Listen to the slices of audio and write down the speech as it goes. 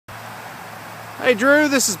Hey Drew,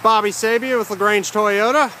 this is Bobby Sabia with Lagrange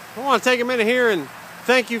Toyota. I want to take a minute here and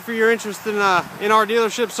thank you for your interest in our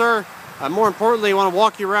dealership, sir. More importantly, I want to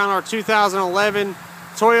walk you around our 2011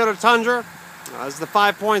 Toyota Tundra. This is the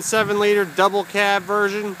 5.7 liter double cab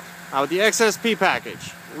version with the XSP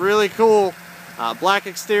package. Really cool black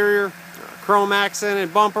exterior, chrome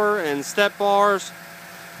accented bumper and step bars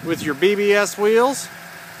with your BBS wheels.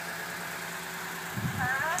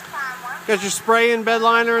 Got your spray-in bed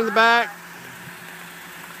liner in the back.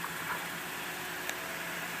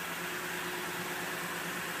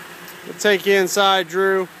 We'll take you inside,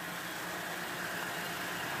 Drew.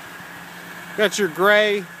 Got your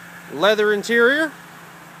gray leather interior.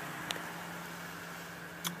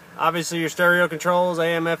 Obviously your stereo controls,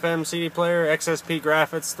 AM, FM, CD player, XSP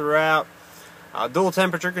graphics throughout. Dual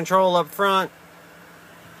temperature control up front.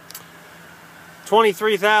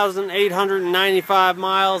 23,895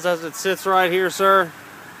 miles as it sits right here, sir.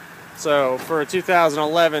 So for a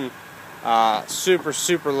 2011,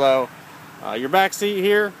 super low. Your back seat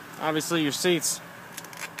here, obviously your seats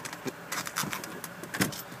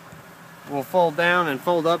will fold down and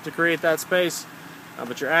fold up to create that space.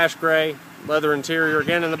 But your ash gray leather interior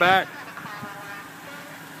again in the back.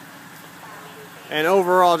 And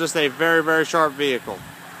overall, just a very sharp vehicle.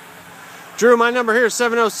 Drew, my number here is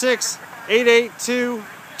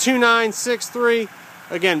 706-882-2963.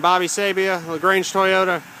 Again, Bobby Sabia, Lagrange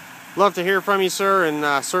Toyota. Love to hear from you, sir, and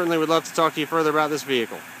certainly would love to talk to you further about this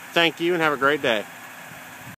vehicle. Thank you and have a great day.